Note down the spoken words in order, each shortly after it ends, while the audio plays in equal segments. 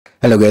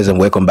Hello guys, and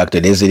welcome back to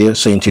this video.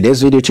 So in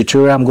today's video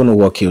tutorial, I'm going to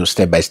walk you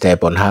step by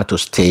step on how to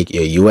stake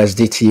your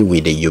USDT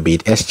with the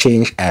Ubit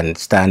exchange and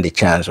stand the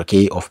chance,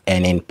 okay, of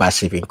earning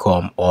passive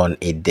income on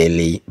a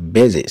daily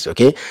basis.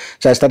 Okay,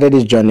 so I started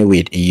this journey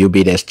with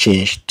Ubit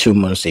exchange 2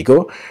 months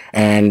ago,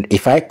 and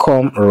if I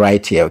come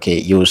right here, okay,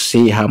 you'll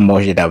see how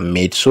much that I've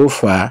made so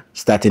far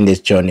starting this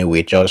journey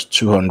with just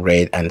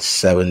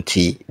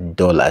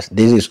 $270.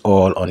 This is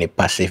all on a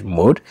passive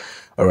mode.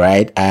 All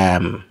right,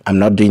 I'm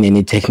not doing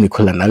any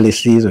technical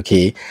analysis.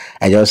 Okay,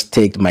 I just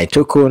take my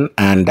token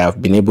and I've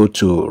been able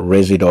to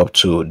raise it up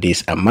to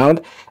this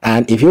amount.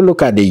 And if you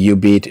look at the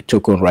Ubit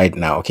token right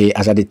now, okay,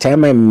 as at the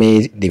time I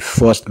made the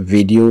first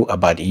video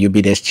about the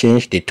Ubit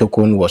exchange, the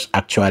token was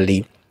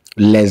actually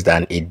less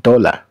than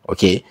 $1.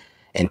 Okay,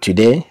 and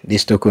today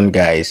this token,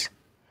 guys,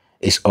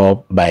 is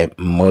up by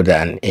more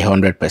than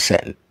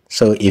 100%.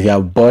 So if you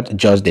have bought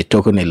just the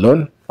token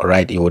alone, all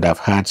right, you would have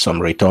had some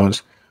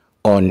returns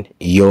on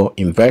your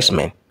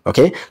investment.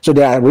 Okay, so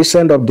there are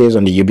recent updates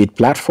on the Ubit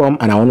platform,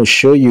 and I want to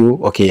show you,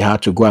 okay, how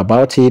to go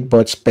about it,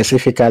 but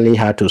specifically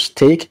how to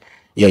stake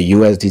your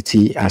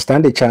USDT and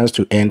stand a chance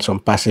to earn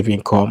some passive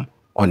income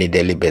on a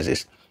daily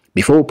basis.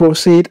 Before we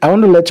proceed, I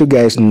want to let you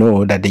guys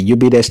know that the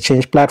Ubit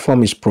exchange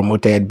platform is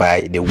promoted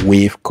by the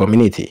Wave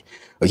community.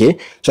 Okay,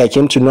 so I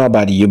came to know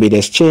about the Ubit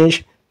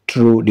exchange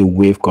through the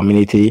Wave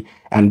community,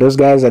 and those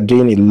guys are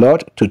doing a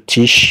lot to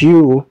teach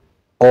you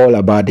all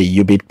about the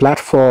Ubit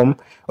platform,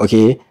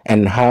 okay,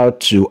 and how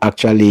to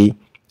actually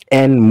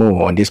earn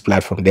more on this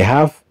platform. They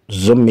have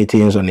Zoom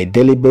meetings on a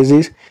daily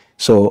basis.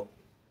 So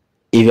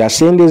if you are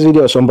seeing this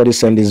video or somebody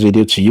send this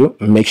video to you,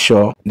 make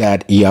sure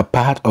that you are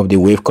part of the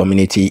Wave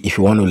community if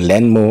you want to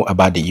learn more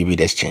about the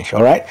Ubit exchange.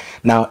 All right,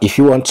 now if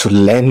you want to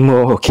learn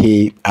more,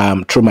 okay,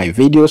 through my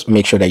videos,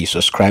 make sure that you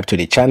subscribe to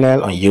the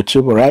channel on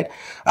YouTube. All right,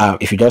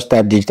 if you just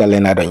type Digital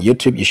Learner on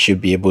YouTube, you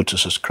should be able to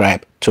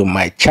subscribe to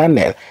my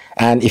channel.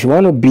 And if you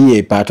want to be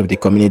a part of the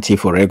community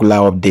for regular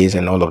updates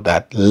and all of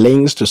that,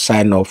 links to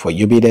sign up for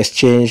Ubit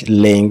exchange,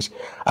 links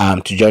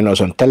to join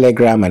us on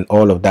Telegram and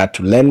all of that,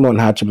 to learn more on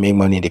how to make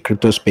money in the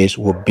crypto space,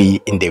 will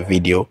be in the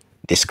video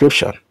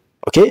description.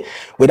 Okay,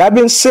 with that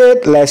being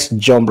said, let's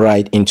jump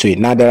right into it.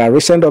 Now, there are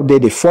recent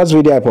updates. The first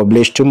video I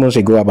published 2 months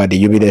ago about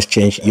the Ubit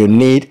exchange, you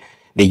need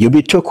the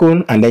Ubit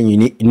token, and then you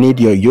need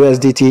your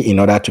USDT in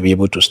order to be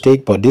able to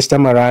stake. But this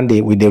time around,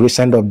 with the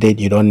recent update,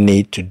 you don't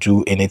need to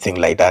do anything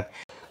like that.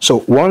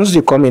 So once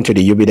you come into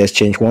the Ubit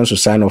exchange, once you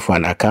sign up for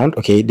an account,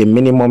 okay, the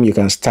minimum you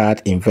can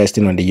start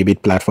investing on the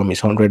Ubit platform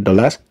is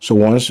 $100. So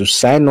once you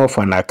sign up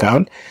for an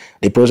account,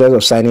 the process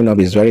of signing up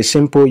is very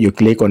simple. You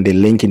click on the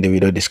link in the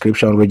video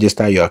description,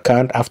 register your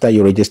account. After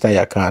you register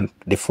your account,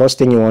 the first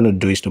thing you want to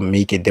do is to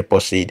make a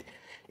deposit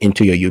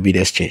into your Ubit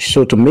exchange.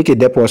 So to make a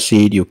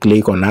deposit, you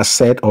click on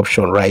asset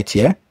option right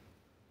here.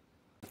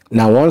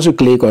 Now, once you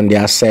click on the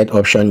asset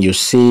option, you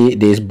see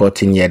this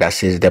button here that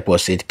says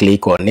deposit.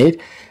 Click on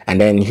it,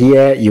 and then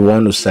here you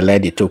want to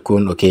select the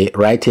token. Okay,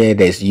 right here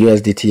there's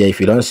USDT here. If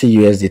you don't see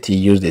USDT,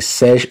 use the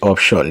search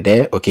option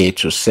there, okay,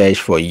 to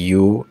search for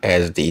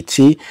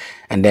USDT,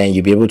 and then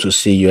you'll be able to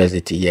see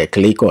USDT here.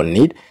 Click on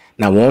it.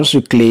 Now, once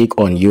you click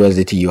on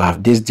USDT, you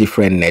have these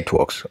different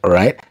networks. All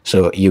right,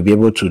 so you'll be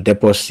able to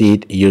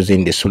deposit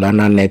using the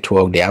Solana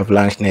network, the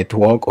Avalanche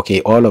network, okay,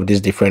 all of these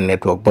different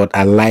networks. But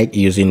I like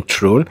using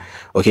Tron.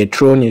 Okay,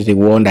 Tron is the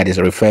one that is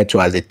referred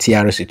to as the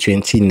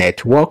𝗘𝘅𝗃𝗁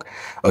network.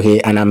 Okay,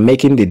 and I'm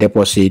making the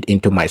deposit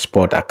into my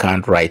spot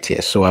account right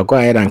here. So I'll go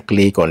ahead and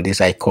click on this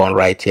icon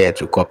right here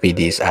to copy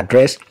this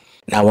address.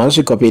 Now, once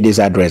you copy this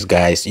address,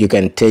 guys, you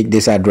can take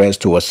this address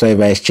to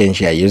whatever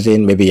exchange you're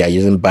using. Maybe you're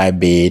using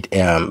Bybit,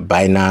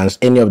 Binance,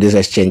 any of these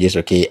exchanges,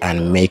 okay,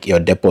 and make your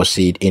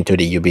deposit into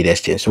the Ubit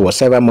exchange. So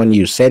whatever money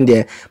you send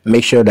there,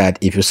 make sure that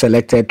if you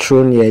selected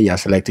Tron here, you're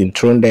selecting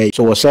Tron there.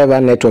 So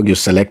whatever network you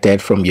selected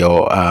from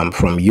your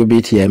from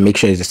Ubit here, make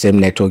sure it's the same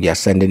network you're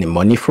sending the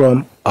money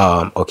from,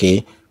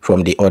 okay,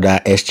 from the other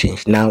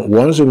exchange. Now,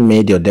 once you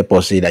made your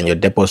deposit and your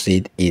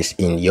deposit is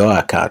in your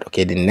account,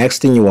 okay, the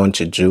next thing you want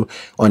to do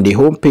on the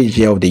home page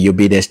here of the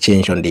Ubit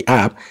exchange on the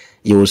app,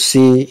 you will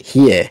see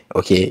here,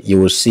 okay, you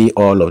will see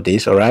all of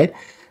this. All right,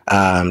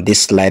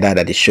 this slider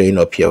that is showing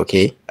up here,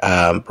 okay,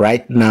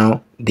 right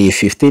now the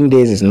 15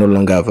 days is no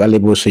longer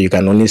available, so you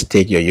can only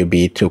stake your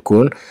Ubit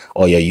token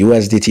or your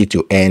USDT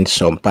to earn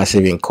some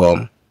passive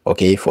income,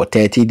 okay, for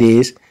 30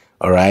 days.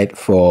 All right,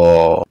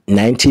 for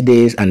 90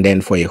 days, and then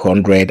for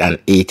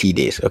 180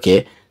 days.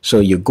 Okay, so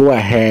you go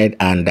ahead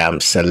and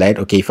select.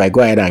 Okay, if I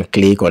go ahead and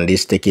click on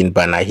this staking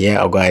banner here,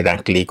 I'll go ahead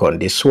and click on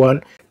this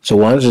one. So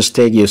once you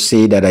stake, you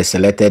see that I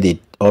selected the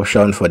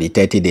option for the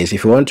 30 days.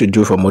 If you want to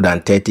do for more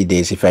than 30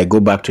 days, if I go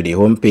back to the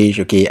home page,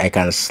 okay, I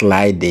can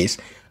slide this,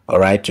 all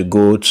right, to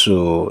go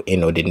to, you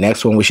know, the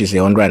next one, which is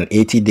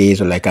 180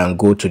 days, or I can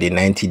go to the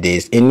 90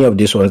 days. Any of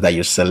these ones that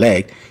you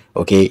select,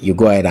 okay, you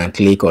go ahead and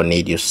click on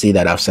it. You see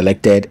that I've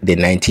selected the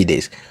 90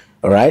 days.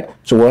 All right,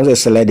 so once I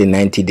select the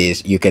 90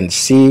 days, you can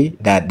see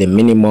that the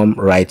minimum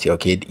right here,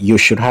 okay, you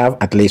should have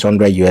at least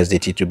 100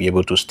 USDT to be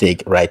able to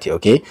stake right here,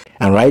 okay.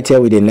 And right here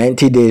with the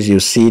 90 days, you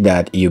see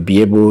that you'll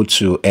be able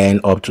to earn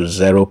up to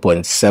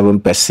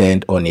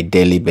 0.7% on a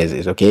daily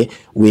basis, okay.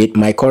 With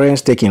my current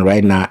staking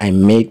right now, I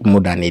make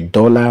more than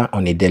 $1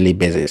 on a daily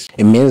basis.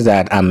 It means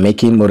that I'm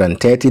making more than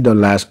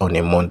 $30 on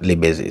a monthly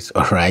basis.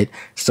 All right,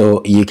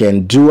 so you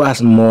can do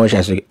as much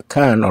as you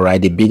can. All right,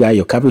 the bigger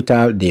your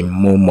capital, the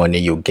more money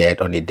you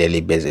get on a daily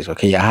basis.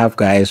 Okay, I have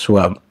guys who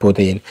are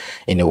putting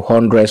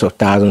hundreds of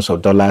thousands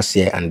of dollars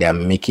here, and they are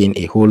making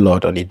a whole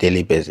lot on a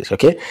daily basis.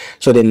 Okay,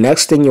 so the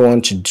next thing you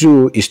want to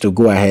do is to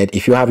go ahead.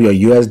 If you have your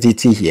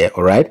USDT here,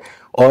 all right,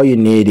 all you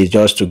need is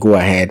just to go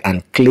ahead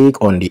and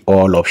click on the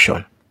all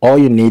option. All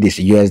you need is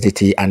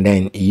USDT, and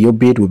then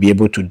Ubit will be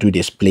able to do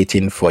the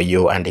splitting for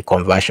you and the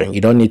conversion.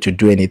 You don't need to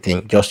do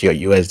anything, just your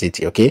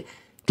USDT. Okay,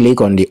 click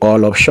on the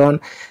all option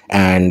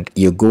and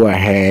you go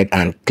ahead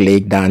and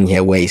click down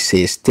here where it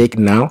says stake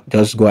now.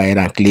 Just go ahead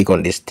and click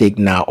on the stake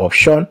now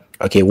option.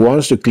 Okay,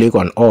 once you click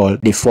on all,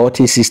 the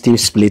 40/60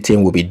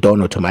 splitting will be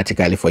done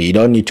automatically for you. You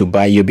don't need to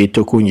buy Ubit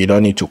token, you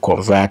don't need to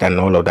convert and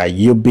all of that.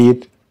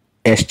 Ubit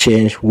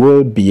exchange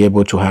will be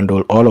able to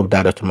handle all of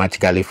that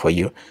automatically for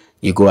you.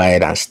 You go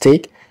ahead and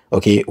stake.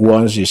 Okay,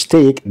 once you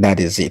stake, that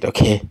is it.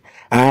 Okay,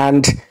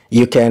 and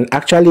you can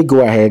actually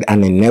go ahead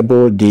and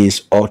enable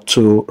this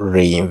auto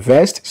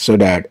reinvest, so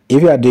that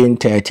if you are doing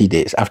 30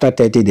 days, after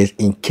 30 days,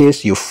 in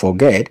case you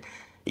forget,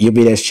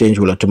 Ubit exchange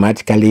will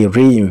automatically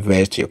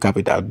reinvest your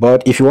capital.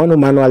 But if you want to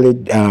manually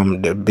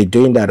be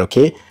doing that,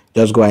 okay,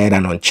 just go ahead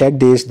and uncheck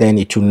this, then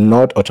it will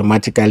not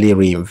automatically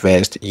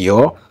reinvest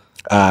your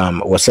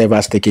whatever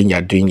staking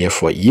you're doing here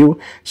for you.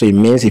 So it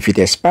means if it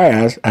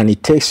expires and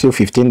it takes you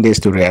 15 days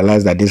to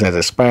realize that this has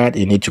expired,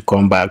 you need to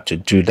come back to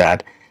do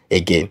that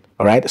again.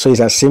 All right, so it's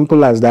as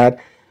simple as that.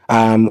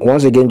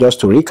 Once again, just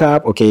to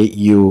recap, okay,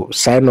 you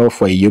sign up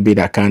for a Ubit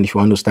account. If you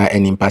want to start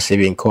earning passive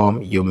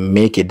income, you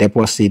make a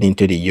deposit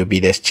into the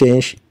Ubit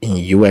exchange in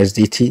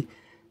USDT.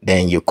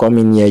 Then you come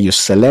in here, you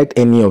select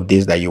any of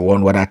these that you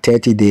want, whether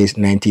 30 days,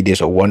 90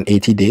 days, or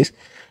 180 days.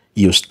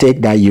 You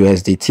stake that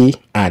USDT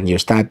and you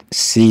start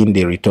seeing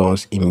the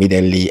returns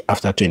immediately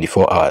after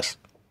 24 hours.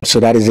 So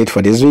that is it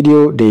for this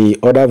video. The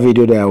other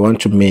video that I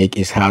want to make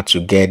is how to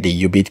get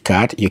the Ubit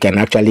card. You can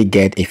actually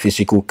get a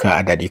physical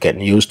card that you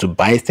can use to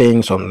buy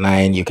things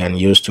online. You can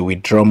use to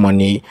withdraw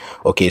money.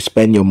 Okay,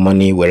 spend your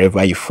money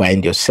wherever you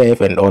find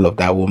yourself and all of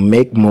that. We'll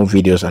make more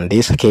videos on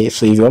this. Okay,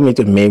 so if you want me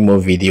to make more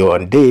video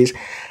on this,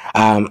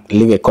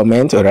 leave a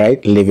comment. All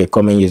right, leave a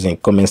comment using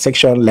comment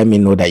section. Let me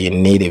know that you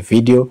need a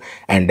video,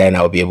 and then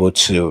I'll be able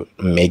to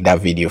make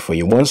that video for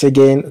you. Once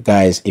again,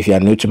 guys, if you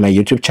are new to my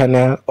YouTube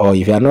channel, or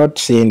if you are not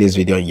seeing this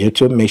video on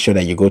YouTube, make sure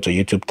that you go to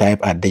YouTube, type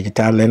at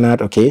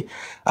 @𝗕𝗅𝗱𝗏. Okay,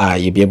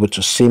 you'll be able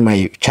to see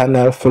my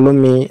channel, follow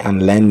me,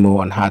 and learn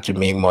more on how to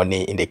make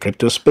money in the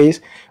crypto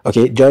space.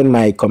 Okay, join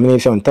my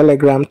community on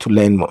Telegram to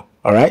learn more.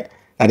 All right,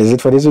 that is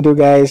it for this video,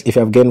 guys. If you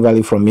have gained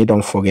value from me,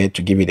 don't forget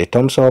to give it a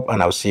thumbs up,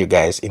 and I'll see you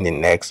guys in the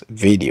next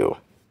video.